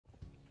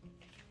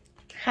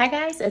Hi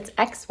guys, it's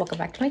X. Welcome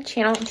back to my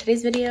channel. In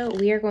today's video,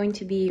 we are going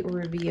to be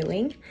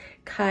reviewing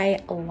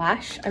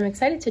Kylash. I'm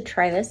excited to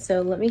try this,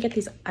 so let me get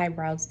these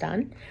eyebrows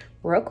done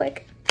real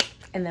quick,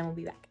 and then we'll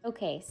be back.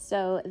 Okay,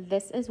 so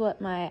this is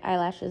what my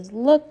eyelashes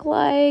look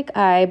like.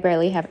 I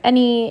barely have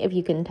any, if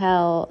you can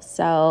tell,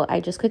 so I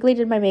just quickly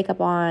did my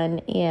makeup on,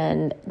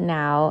 and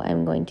now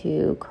I'm going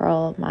to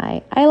curl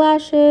my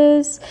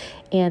eyelashes,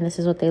 and this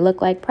is what they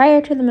look like prior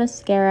to the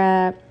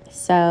mascara.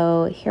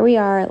 So here we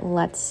are.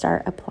 Let's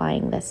start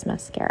applying this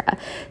mascara.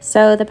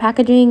 So the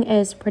packaging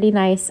is pretty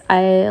nice.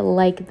 I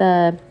like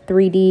the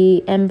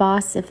 3D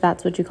emboss, if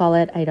that's what you call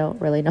it. I don't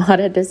really know how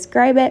to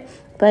describe it,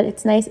 but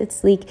it's nice, it's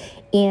sleek,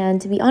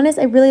 and to be honest,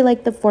 I really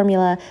like the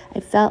formula. I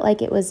felt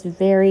like it was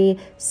very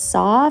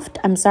soft.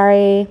 I'm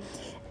sorry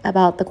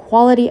about the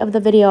quality of the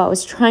video. I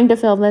was trying to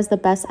film this the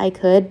best I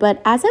could,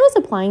 but as I was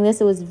applying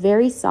this, it was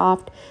very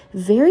soft,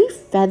 very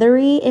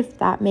feathery, if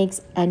that makes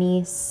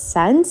any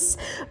sense.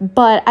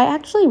 But I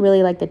actually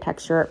really like the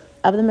texture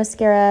of the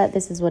mascara.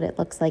 This is what it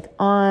looks like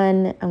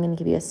on. I'm going to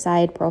give you a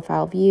side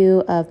profile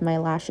view of my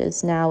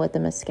lashes now with the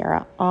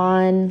mascara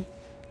on.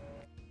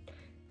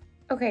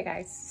 Okay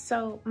guys,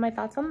 so my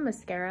thoughts on the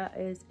mascara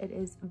is it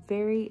is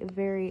very,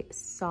 very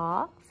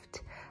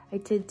soft. I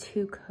did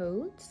 2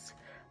 coats.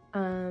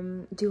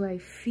 Do I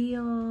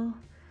feel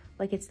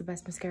like it's the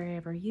best mascara I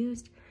ever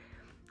used?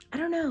 I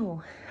don't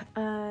know.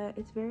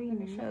 It's very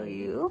gonna show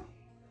you.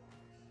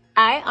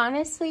 I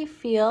honestly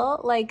feel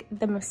like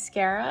the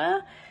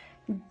mascara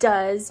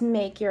does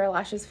make your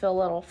lashes feel a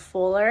little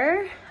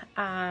fuller.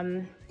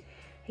 I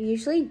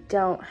usually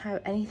don't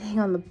have anything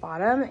on the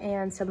bottom,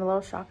 and so I'm a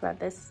little shocked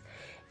that this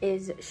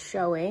is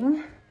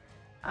showing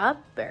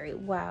up very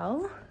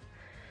well.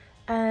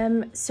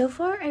 So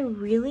far I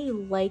really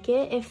like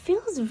it. It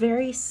feels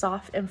very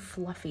soft and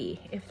fluffy,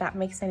 if that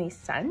makes any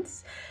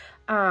sense.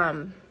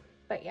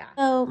 But yeah.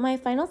 So my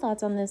final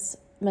thoughts on this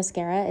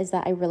mascara is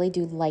that I really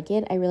do like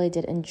it. I really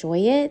did enjoy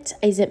it.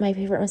 Is it my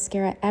favorite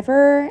mascara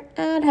ever?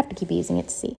 I'd have to keep using it to see.